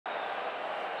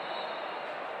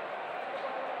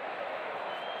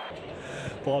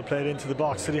Ball played into the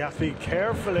box. City have to be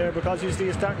careful here because UCD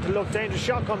is starting to look dangerous.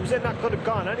 Shot comes in, that could have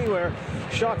gone anywhere.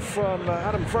 Shot from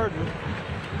Adam Ferdin.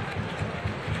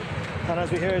 And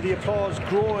as we hear the applause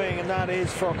growing, and that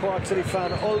is for Cork City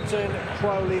fan Ultan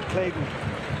Crowley-Clayton,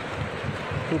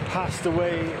 who passed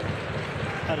away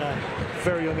at a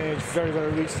very young age, very,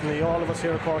 very recently. All of us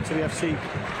here at Cork City FC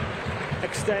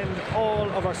extend all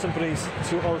of our sympathies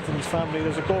to Ultan's family.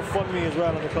 There's a GoFundMe as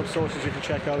well on the club socials you can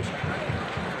check out.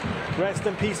 Rest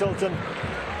in peace, Ultan.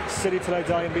 City till I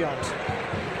die and beyond.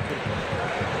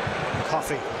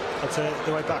 Coffee. That's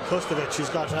the right back, Kustovic. He's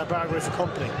got Bargary for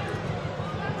company.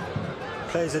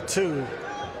 Plays it to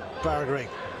Bargary.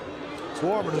 It's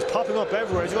Warman who's popping up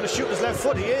everywhere. He's going to shoot his left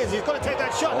foot. He is. He's going to take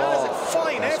that shot. That is a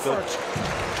fine effort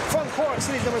from Cork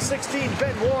City's number 16,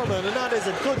 Ben Warman, and that is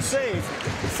a good save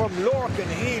from Lorcan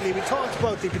Healy. We talked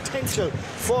about the potential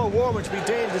for Warman to be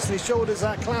dangerous, and he showed his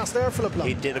class there, Philip Long.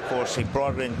 He did, of course. He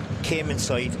brought it in, came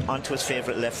inside onto his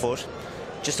favourite left foot,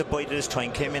 just abided his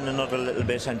time, came in another little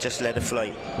bit and just let it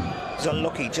fly. He's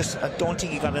unlucky. I don't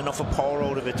think he got enough of power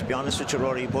out of it, to be honest with you,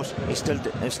 Rory, but he's still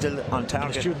on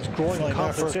target. The student's growing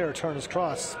confidence here, turn his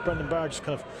cross. Brendan Barr just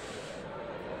kind of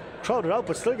crowded out,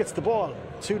 but still gets the ball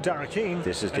to Dara Keane.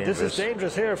 This is dangerous. This is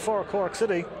dangerous here for Cork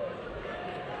City.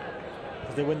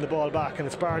 As they win the ball back, and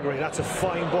it's Bargary. That's a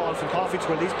fine ball from Coffey to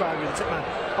release Bargary, the tip man,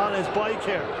 on his bike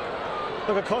here.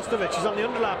 Look at Kustovic, he's on the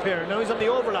underlap here. Now he's on the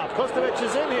overlap. Kustovic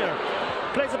is in here.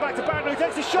 Plays it back to Bargary,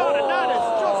 takes a shot, and that is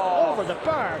just over the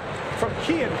bar from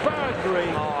Cian Bargary.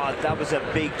 Oh, that was a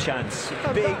big chance.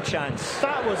 Big chance.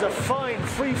 That was a fine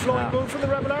free-flowing move from the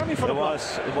Rebel Army.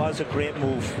 It was a great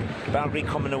move. Bargary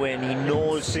coming away, and he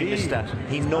knows he missed that.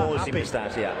 He knows he missed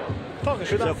that, yeah. Talking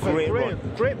sure, that's a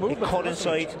great movement. He cut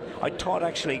inside. I thought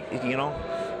actually, you know,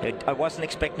 I wasn't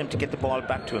expecting him to get the ball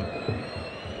back to him.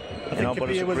 I think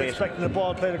Kabir was expecting the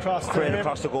ball played across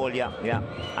the goal, yeah.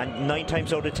 And 9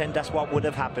 times out of 10, that's what would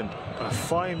have happened. But a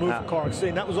fine move from Cork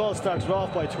City. That was all started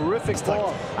off by a terrific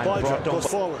ball. Bodger goes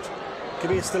forward.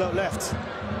 Kabir still out left.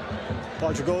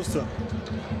 Bodger goes to him.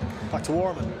 Back to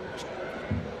Warman.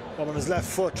 Warman his left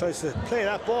foot tries to play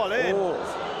that ball in.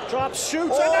 Drops,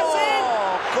 shoots, and that's in!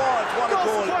 Oh, God, what a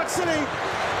goal. Cork City.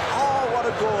 Oh, what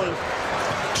a goal.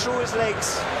 Through his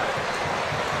legs.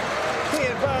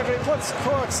 Cian Bargary puts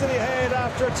Cork City ahead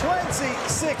after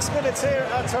 26 minutes here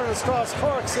at Turner's Cross.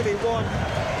 Cork City 1,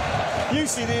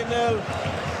 UCD 0.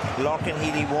 Lorcan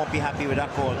Healy won't be happy with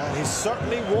that goal. And he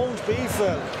certainly won't be,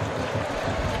 Phil.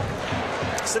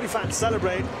 City fans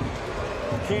celebrate.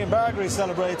 Cian Bargary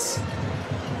celebrates.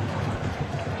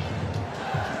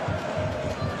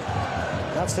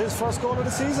 That's his first goal of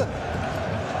the season.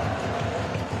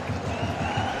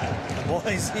 Boy,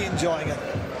 is he enjoying it.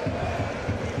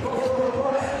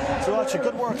 So watch,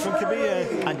 good work from Kabia.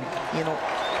 And, you know,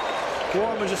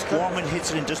 Warman hits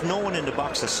it in. There's no one in the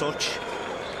box as such.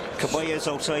 Kabaya's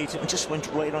outside and just went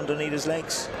right underneath his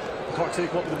legs. Cork City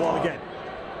come up with the ball again.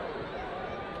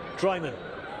 Dryman.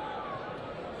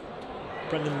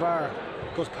 Brendan Barr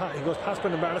goes past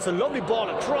Brendan Barr. That's a lovely ball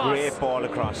across. Great ball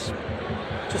across.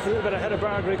 Just a little bit ahead of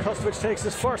Bargary. Kustovic takes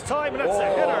his first time, and that's a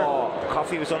header.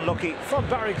 Coffey was unlucky. From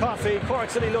Barry Coffey. Cork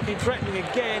City looking threatening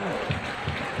again.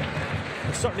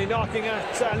 They're certainly knocking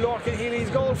at Lorcan Healy's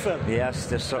goal, Phil. Yes,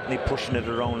 they're certainly pushing it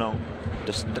around now.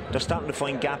 They're starting to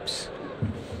find gaps.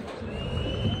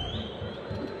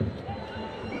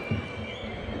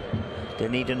 They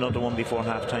need another one before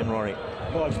half-time, Rory.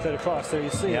 Ball just played across there. You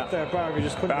see it there. Bargary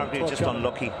just couldn't. Bargary just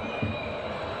unlucky.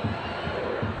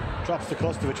 Drops to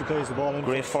Kustovic, who plays the ball in.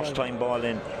 Great first-time ball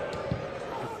in.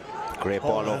 Great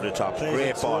ball over the top.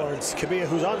 Great ball. Kabia,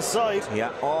 who's onside.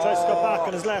 Yeah. Tries to go back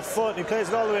on his left foot. And he plays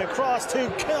it all the way across to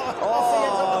too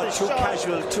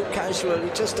casual.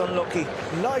 Just unlucky.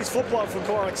 Nice football from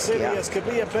Cork City as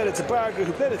Kabia played it to Bargary,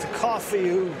 who played it to Coffey,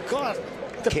 who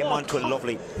came onto it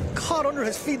lovely. Caught under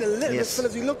his feet a little bit. So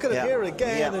as we look at it here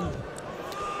again, and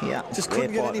just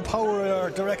couldn't get any power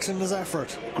or direction in his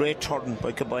effort. Great turn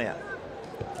by Kabaya.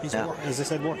 He's, as I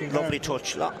said, working lovely hard.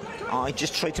 touch. I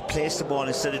just tried to place the ball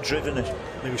instead of driving it.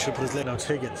 Maybe should put his lid out.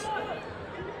 Higgins.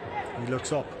 He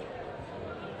looks up.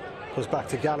 Goes back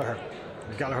to Gallagher.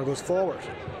 And Gallagher goes forward.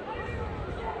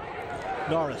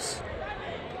 Norris.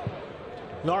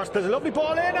 Norris plays a lovely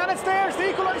ball in, and it's there. It's the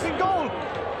equalising goal.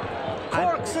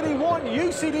 Cork City 1,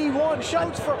 UCD 1.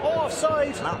 Shouts for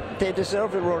offside. They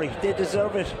deserve it, Rory. They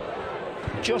deserve it.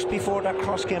 Just before that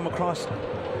cross came across,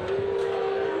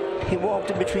 he walked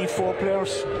in between 4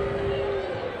 players.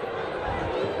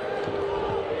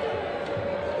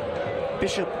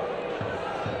 Bishop.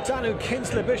 Danu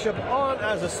Kinsley Bishop on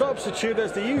as a substitute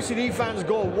as the UCD fans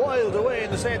go wild away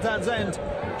in the St. Anne's End.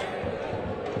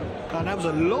 And that was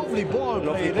a lovely ball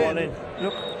played in.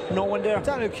 Look, no one there.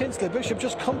 Daniel Kinsley Bishop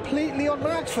just completely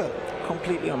unmarked, Phil.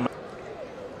 Completely unmarked.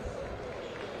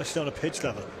 Actually on a pitch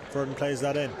level. Verdon plays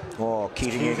that in. Oh,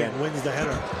 Keating again. Wins the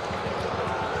header.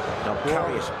 No,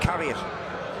 carry it.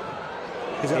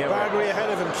 He's got Bargary ahead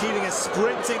of him. Keating is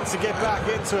sprinting to get back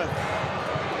into it.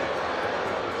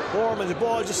 Warman, the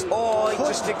ball just... Oh, he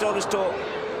just sticked out his toe.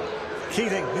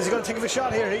 Keating, is he going to take a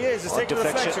shot here? He is. He's taking a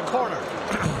deflection corner.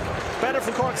 Better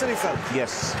from Cork City, Phil.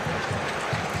 Yes.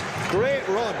 Great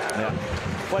run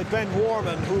by Ben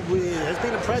Warman, who has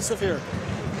been impressive here.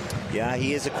 Yeah,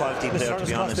 he is a quality player, to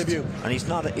be honest. Debut. And he's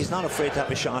not afraid to have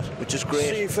a shot, which is great.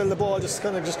 See, Phil, the ball just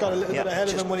got a little bit ahead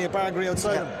of him when he had Bargary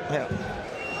outside him. Yeah.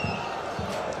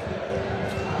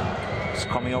 It's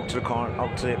coming out to the corner,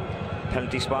 out to the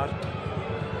penalty spot.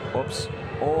 Oops.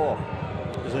 Oh.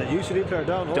 There's a UCD player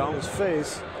down holding his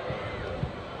face.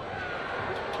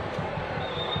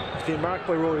 He's being marked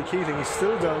by Rory Keating. He's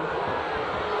still down.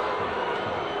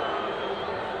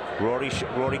 Rory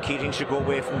Keating should go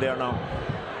away from there now.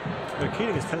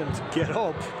 Keating is telling him to get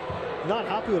up. Not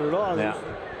happy with it at all. Yeah.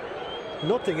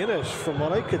 Nothing in it from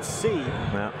what I could see.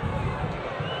 Yeah.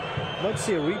 I'd like to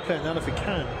see a replay on that if we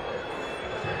can.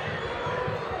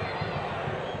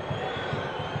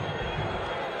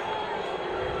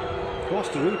 Watch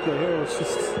the replay here. It's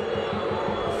just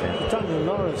Daniel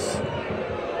Norris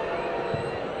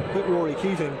with Rory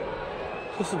Keating.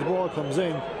 Just as the ball comes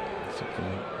in.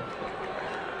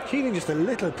 Keating just a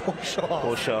little push off.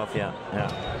 Push off, yeah.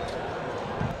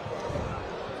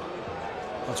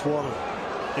 That's Warman.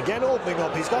 Again opening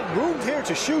up. He's got room here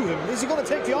to shoot him. Is he going to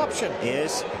take the option? He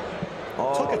is.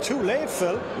 Oh. Took it too late,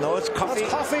 Phil. No, it's Coffey.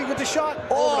 That's Coffey with the shot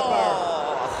over the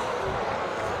bar.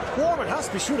 Warman has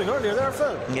to be shooting earlier there,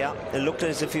 Phil. Yeah, it looked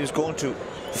as if he was going to.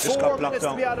 Just 4 got blocked minutes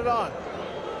down. to be added on.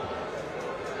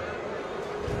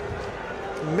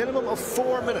 Minimum of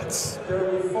 4 minutes.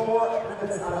 34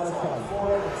 minutes added on.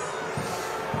 4 minutes.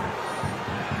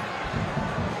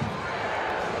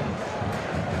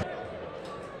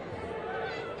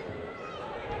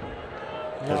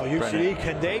 Now UCD,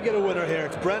 can they get a winner here?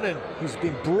 It's Brennan. He's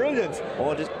been brilliant.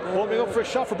 Opening up for a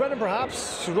shot for Brennan,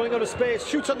 perhaps. She's running out of space.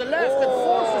 Shoots on the left and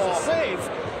forces a save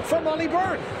from Ollie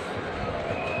Byrne.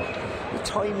 The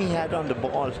time he had on the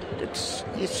ball, it's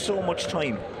so much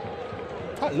time.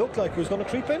 That looked like he was going to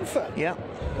creep in, Phil. Yeah.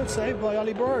 Good save by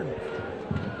Ollie Byrne.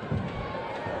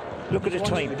 Look at the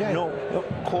time. No, look,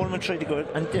 Coleman tried to go,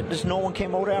 and there's no one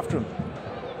came out after him.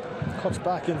 Cuts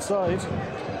back inside.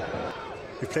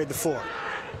 We played the 4.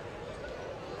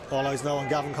 All eyes now on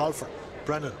Gavin Colfer.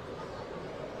 Brennan,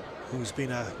 who's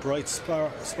been a bright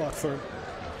spot for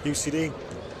UCD.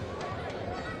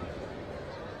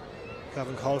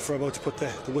 Gavin Colfer about to put the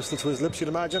whistle to his lips, you'd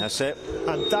imagine. That's it.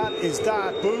 And that is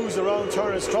that. Boos around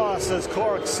Turner's Cross as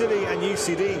Cork City and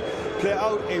UCD play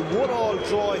out a 1-1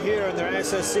 draw here in their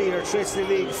SSC, their Tri-City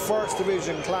League First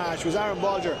Division clash. It was Aaron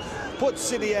Bolger put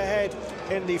City ahead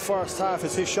in the first half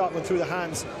as his shot went through the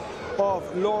hands of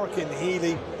Lorcan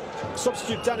Healy.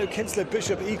 Substitute Daniel Kinsley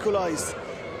Bishop equalised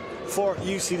for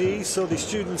UCD, so the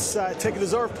students take a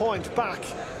deserved point back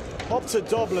up to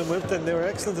Dublin with them. They were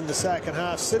excellent in the second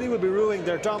half. City will be ruining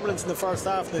their dominance in the first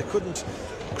half, and they couldn't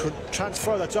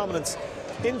transfer that dominance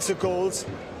into goals.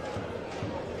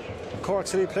 Cork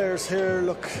City players here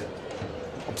look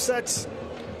upset.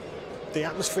 The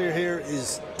atmosphere here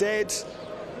is dead.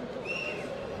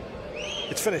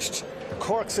 It's finished.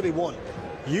 Cork City won.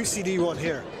 UCD won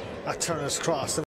here at Turner's Cross.